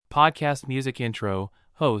Podcast music intro,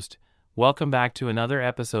 host. Welcome back to another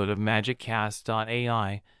episode of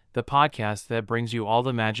MagicCast.ai, the podcast that brings you all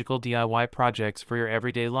the magical DIY projects for your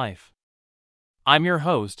everyday life. I'm your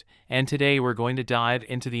host, and today we're going to dive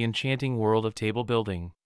into the enchanting world of table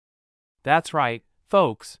building. That's right,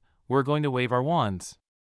 folks, we're going to wave our wands.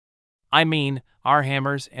 I mean, our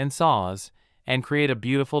hammers and saws, and create a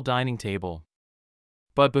beautiful dining table.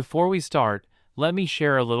 But before we start, let me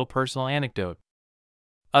share a little personal anecdote.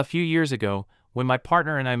 A few years ago, when my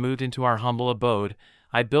partner and I moved into our humble abode,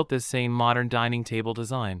 I built this same modern dining table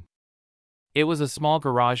design. It was a small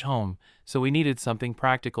garage home, so we needed something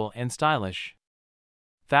practical and stylish.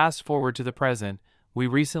 Fast forward to the present, we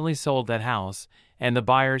recently sold that house, and the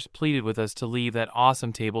buyers pleaded with us to leave that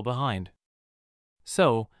awesome table behind.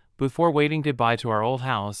 So, before waiting goodbye to our old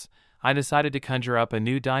house, I decided to conjure up a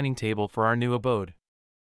new dining table for our new abode.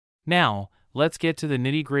 Now, let's get to the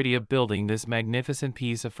nitty-gritty of building this magnificent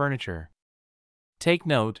piece of furniture. Take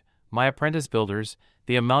note, my apprentice builders,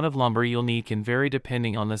 the amount of lumber you'll need can vary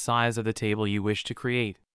depending on the size of the table you wish to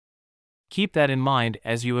create. Keep that in mind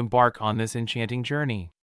as you embark on this enchanting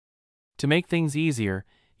journey. To make things easier,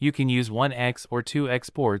 you can use 1x or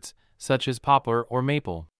 2x boards, such as poplar or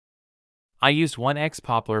maple. I used 1x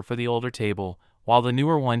poplar for the older table, while the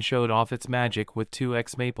newer one showed off its magic with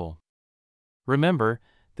 2x maple. Remember,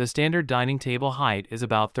 the standard dining table height is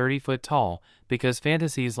about 30 foot tall because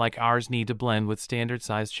fantasies like ours need to blend with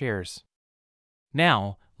standard-sized chairs.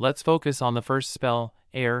 Now, let's focus on the first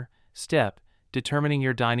step, determining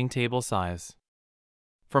your dining table size.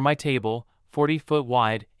 For my table, 40 foot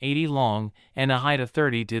wide, 80 long, and a height of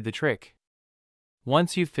 30 did the trick.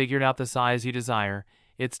 Once you've figured out the size you desire,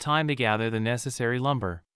 it's time to gather the necessary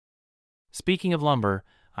lumber. Speaking of lumber,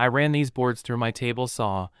 I ran these boards through my table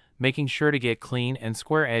saw, making sure to get clean and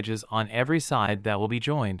square edges on every side that will be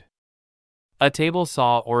joined. A table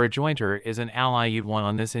saw or a jointer is an ally you'd want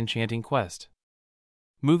on this enchanting quest.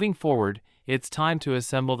 Moving forward, it's time to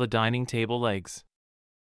assemble the dining table legs.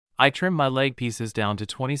 I trimmed my leg pieces down to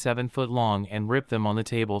 27 foot long and ripped them on the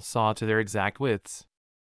table saw to their exact widths.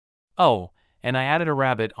 Oh, and I added a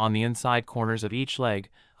rabbet on the inside corners of each leg,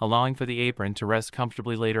 allowing for the apron to rest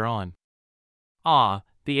comfortably later on.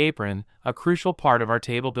 The apron, a crucial part of our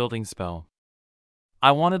table building spell.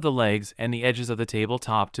 I wanted the legs and the edges of the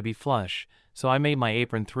tabletop to be flush, so I made my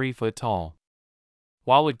apron 3 foot tall.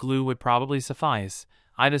 While wood glue would probably suffice,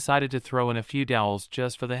 I decided to throw in a few dowels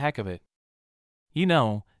just for the heck of it. You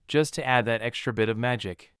know, just to add that extra bit of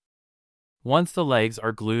magic. Once the legs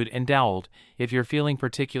are glued and doweled, if you're feeling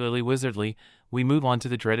particularly wizardly, we move on to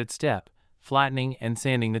the dreaded step, flattening and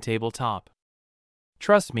sanding the tabletop.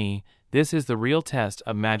 Trust me, this is the real test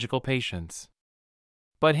of magical patience.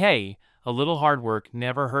 But hey, a little hard work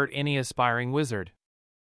never hurt any aspiring wizard.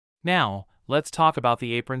 Now, let's talk about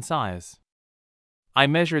the apron size. I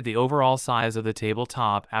measured the overall size of the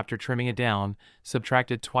tabletop after trimming it down,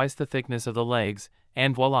 subtracted twice the thickness of the legs,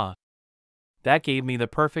 and voila! That gave me the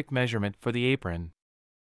perfect measurement for the apron.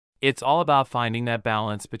 It's all about finding that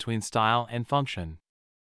balance between style and function.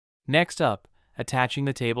 Next up, attaching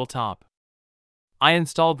the tabletop. I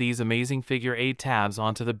installed these amazing figure 8 tabs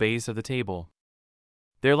onto the base of the table.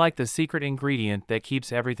 They're like the secret ingredient that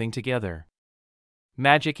keeps everything together.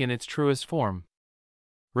 Magic in its truest form.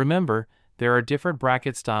 Remember, there are different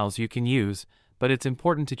bracket styles you can use, but it's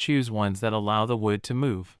important to choose ones that allow the wood to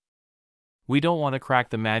move. We don't want to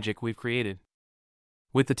crack the magic we've created.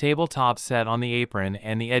 With the tabletop set on the apron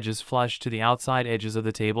and the edges flush to the outside edges of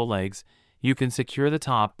the table legs, you can secure the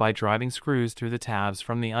top by driving screws through the tabs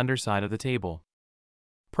from the underside of the table.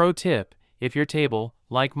 Pro tip, if your table,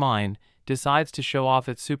 like mine, decides to show off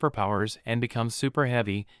its superpowers and becomes super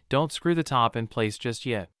heavy, don't screw the top in place just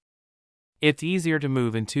yet. It's easier to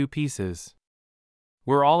move in 2 pieces.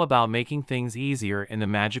 We're all about making things easier in the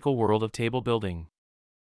magical world of table building.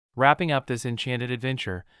 Wrapping up this enchanted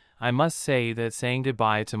adventure, I must say that saying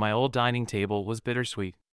goodbye to my old dining table was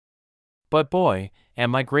bittersweet. But boy,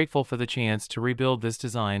 am I grateful for the chance to rebuild this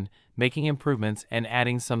design, making improvements and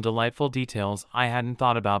adding some delightful details I hadn't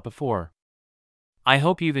thought about before. I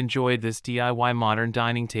hope you've enjoyed this DIY modern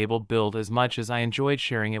dining table build as much as I enjoyed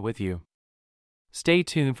sharing it with you. Stay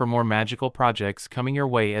tuned for more magical projects coming your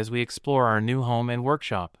way as we explore our new home and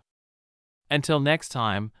workshop. Until next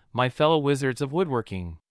time, my fellow wizards of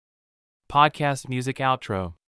woodworking. Podcast music outro.